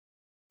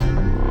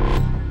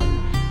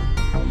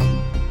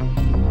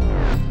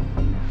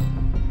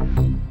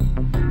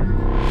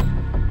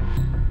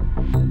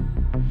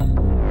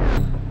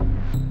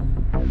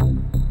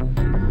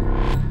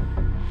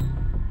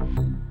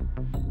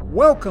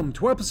Welcome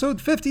to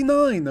episode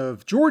 59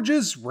 of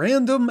George's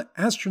Random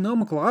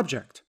Astronomical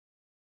Object.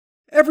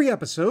 Every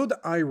episode,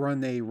 I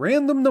run a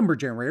random number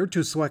generator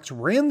to select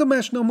random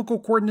astronomical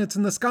coordinates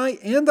in the sky,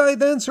 and I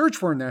then search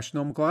for an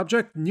astronomical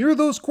object near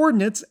those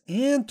coordinates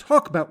and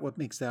talk about what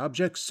makes the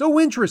object so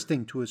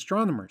interesting to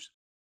astronomers.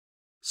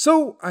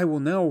 So, I will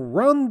now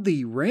run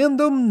the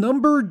random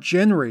number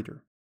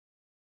generator.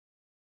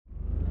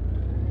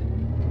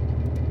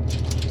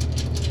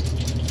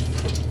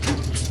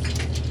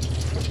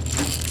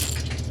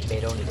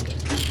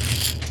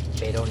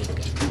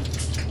 Verónica.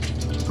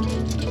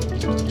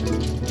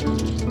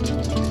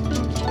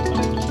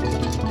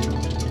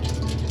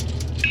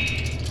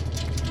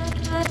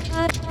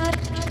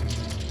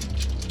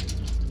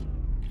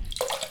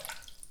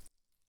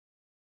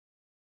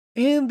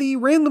 And the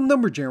random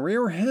number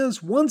generator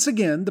has once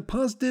again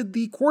deposited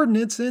the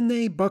coordinates in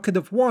a bucket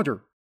of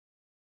water.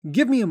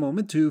 Give me a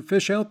moment to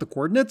fish out the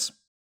coordinates.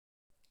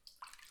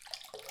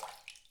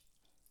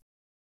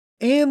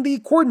 And the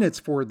coordinates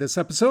for this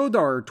episode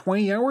are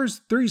 20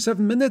 hours,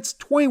 37 minutes,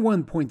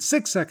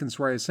 21.6 seconds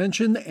right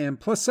ascension, and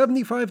plus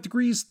 75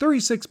 degrees,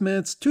 36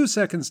 minutes, 2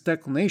 seconds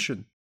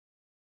declination.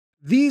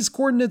 These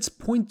coordinates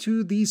point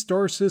to the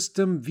star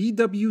system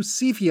VW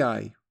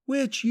Cephei,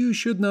 which you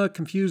should not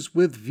confuse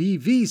with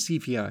VV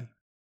Cephei.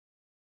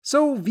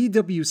 So,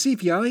 VW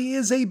Cephei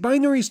is a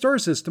binary star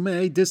system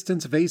at a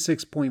distance of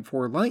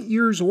 6.4 light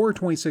years or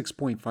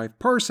 26.5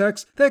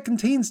 parsecs that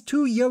contains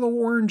two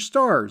yellow-orange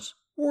stars,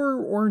 or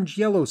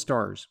orange-yellow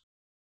stars.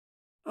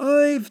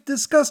 I've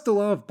discussed a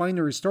lot of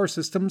binary star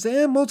systems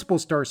and multiple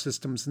star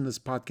systems in this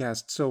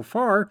podcast so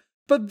far,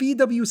 but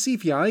VW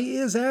Cephei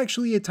is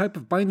actually a type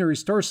of binary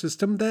star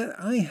system that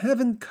I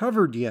haven't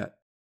covered yet.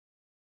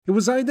 It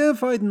was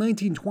identified in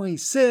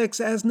 1926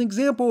 as an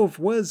example of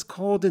what is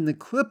called an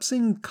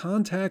eclipsing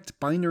contact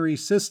binary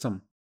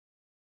system.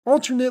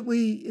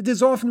 Alternately, it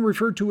is often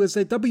referred to as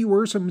a W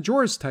Ursa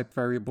Majoris type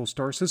variable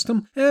star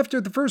system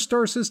after the first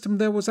star system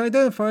that was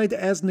identified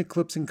as an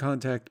eclipsing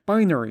contact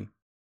binary.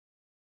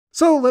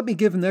 So let me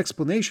give an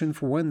explanation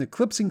for what an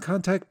eclipsing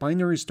contact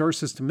binary star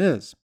system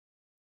is.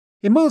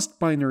 In most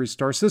binary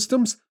star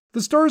systems,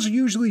 the stars are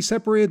usually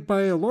separated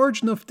by a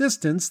large enough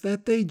distance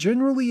that they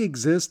generally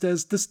exist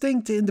as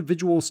distinct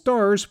individual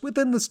stars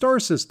within the star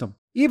system,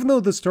 even though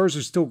the stars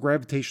are still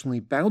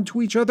gravitationally bound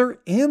to each other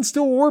and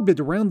still orbit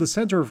around the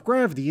center of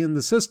gravity in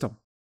the system.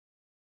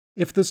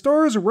 If the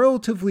stars are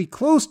relatively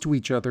close to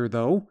each other,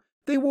 though,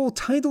 they will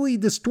tidally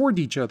distort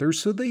each other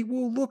so they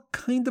will look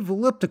kind of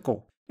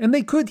elliptical, and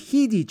they could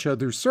heat each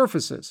other's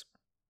surfaces.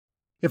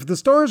 If the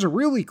stars are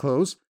really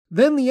close,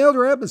 then the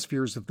outer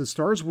atmospheres of the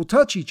stars will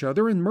touch each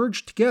other and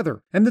merge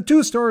together, and the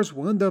two stars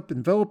will end up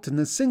enveloped in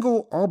a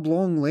single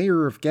oblong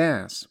layer of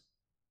gas.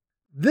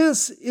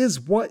 This is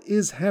what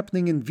is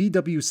happening in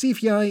VW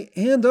Cephei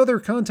and other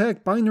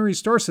contact binary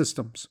star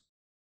systems.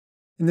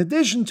 In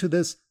addition to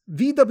this,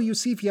 VW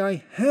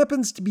Cephei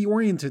happens to be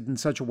oriented in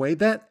such a way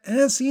that,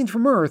 as seen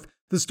from Earth,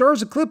 the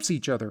stars eclipse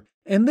each other,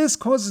 and this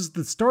causes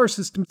the star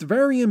system to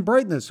vary in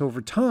brightness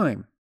over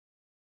time.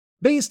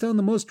 Based on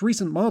the most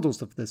recent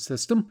models of this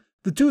system,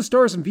 the two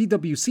stars in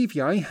VW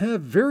Cephei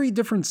have very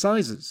different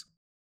sizes.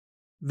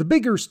 The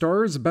bigger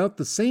star is about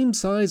the same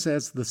size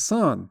as the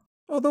Sun,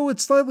 although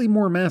it's slightly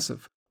more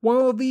massive,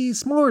 while the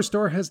smaller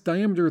star has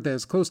diameter that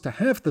is close to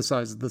half the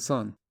size of the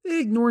Sun,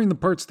 ignoring the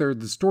parts that are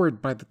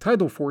distorted by the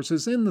tidal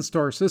forces in the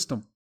star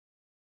system.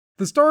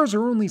 The stars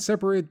are only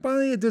separated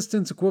by a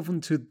distance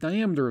equivalent to the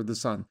diameter of the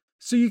Sun,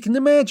 so you can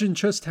imagine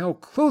just how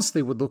close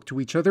they would look to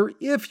each other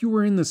if you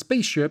were in the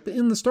spaceship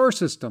in the star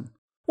system,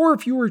 or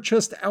if you were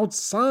just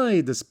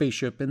outside the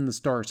spaceship in the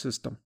star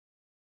system.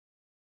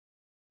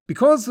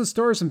 Because the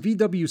stars in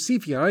VW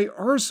Cephei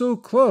are so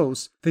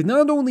close, they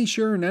not only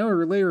share an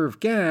outer layer of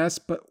gas,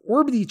 but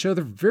orbit each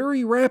other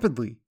very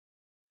rapidly.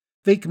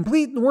 They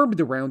complete an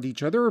orbit around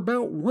each other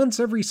about once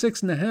every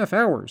 6.5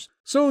 hours,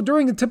 so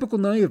during a typical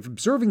night of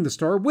observing the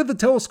star with a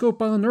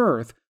telescope on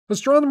Earth,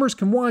 astronomers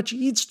can watch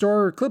each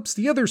star eclipse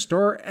the other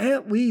star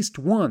at least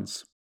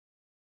once.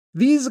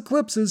 These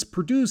eclipses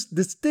produce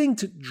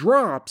distinct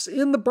drops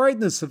in the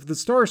brightness of the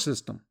star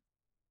system.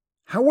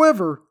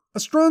 However,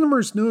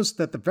 astronomers noticed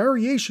that the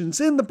variations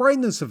in the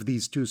brightness of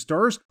these two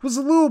stars was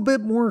a little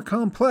bit more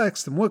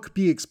complex than what could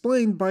be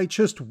explained by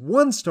just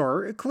one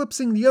star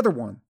eclipsing the other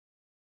one.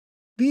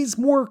 These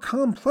more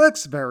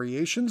complex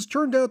variations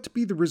turned out to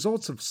be the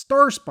results of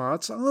star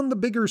spots on the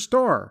bigger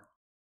star.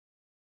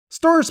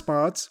 Star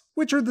spots,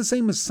 which are the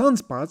same as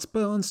sunspots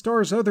but on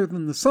stars other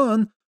than the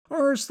Sun,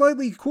 are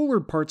slightly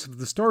cooler parts of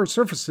the star's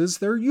surfaces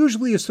that are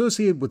usually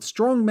associated with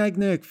strong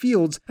magnetic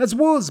fields as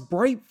well as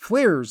bright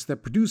flares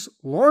that produce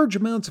large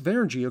amounts of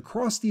energy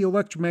across the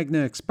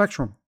electromagnetic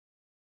spectrum.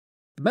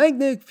 The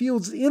magnetic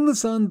fields in the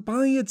Sun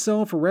by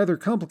itself are rather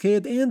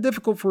complicated and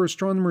difficult for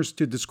astronomers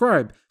to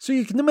describe, so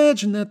you can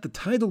imagine that the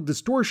tidal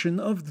distortion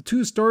of the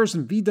two stars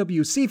in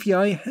VW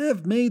Cephei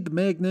have made the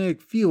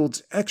magnetic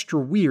fields extra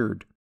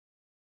weird.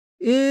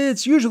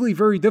 It's usually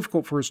very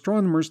difficult for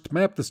astronomers to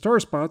map the star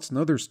spots and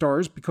other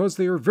stars because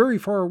they are very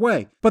far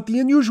away, but the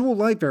unusual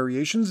light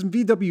variations in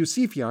VW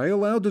Cephei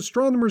allowed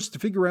astronomers to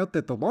figure out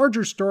that the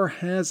larger star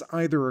has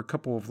either a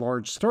couple of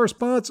large star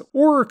spots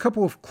or a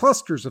couple of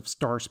clusters of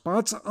star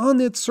spots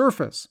on its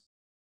surface.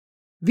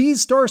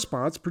 These star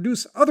spots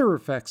produce other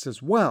effects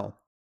as well.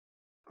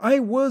 I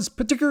was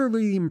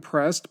particularly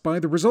impressed by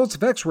the results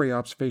of X-ray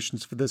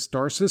observations for this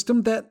star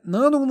system that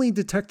not only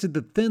detected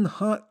the thin,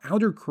 hot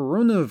outer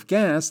corona of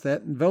gas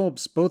that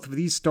envelops both of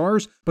these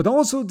stars, but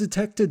also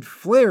detected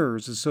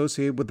flares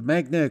associated with the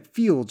magnetic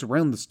fields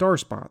around the star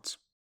spots.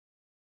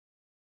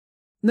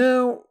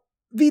 Now,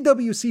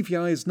 VW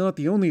Cephei is not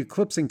the only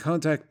eclipsing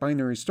contact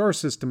binary star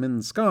system in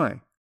the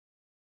sky.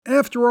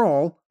 After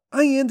all,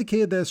 I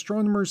indicated that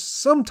astronomers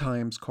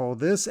sometimes call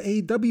this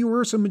a W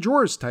Ursa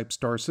Majoris type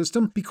star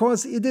system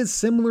because it is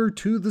similar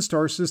to the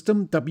star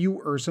system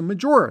W Ursa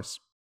Majoris.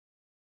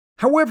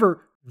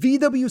 However,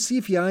 VW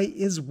Cephei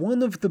is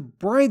one of the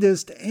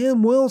brightest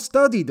and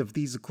well-studied of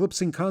these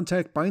eclipsing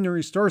contact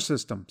binary star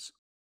systems.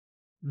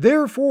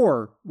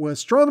 Therefore, what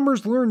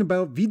astronomers learn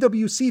about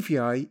VW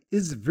Cephei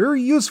is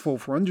very useful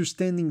for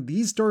understanding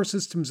these star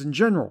systems in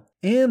general,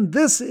 and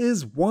this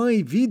is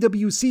why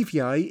VW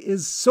Cephei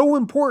is so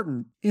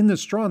important in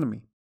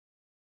astronomy.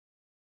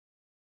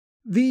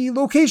 The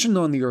location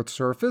on the Earth's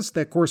surface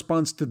that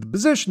corresponds to the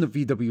position of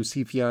VW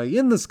Cephei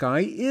in the sky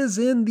is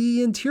in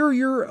the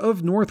interior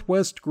of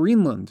northwest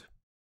Greenland.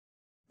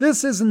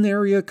 This is an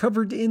area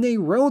covered in a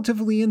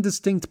relatively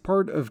indistinct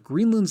part of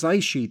Greenland's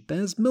ice sheet that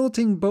is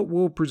melting but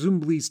will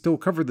presumably still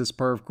cover this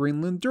part of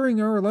Greenland during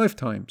our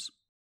lifetimes.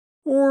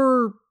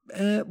 Or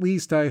at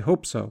least I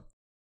hope so.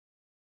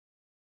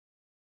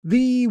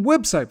 The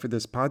website for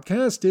this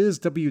podcast is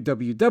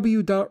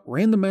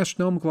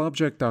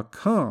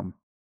www.randomastronomicalobject.com.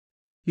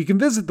 You can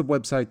visit the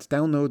website to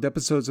download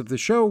episodes of the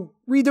show,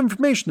 read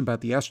information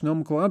about the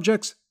astronomical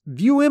objects,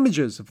 view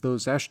images of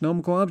those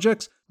astronomical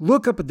objects,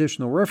 look up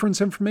additional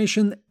reference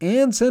information,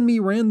 and send me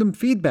random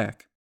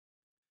feedback.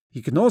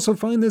 You can also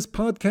find this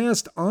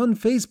podcast on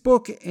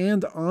Facebook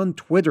and on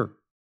Twitter.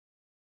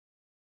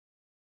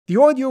 The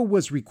audio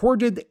was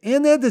recorded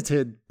and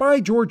edited by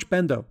George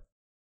Bendo.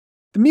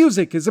 The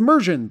music is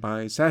Immersion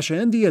by Sasha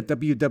Endy at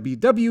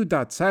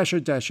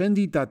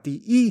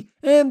www.sasha-endy.de,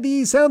 and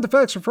the sound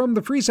effects are from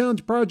the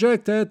Freesound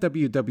Project at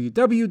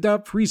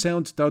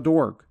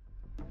www.freesound.org.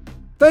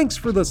 Thanks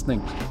for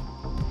listening.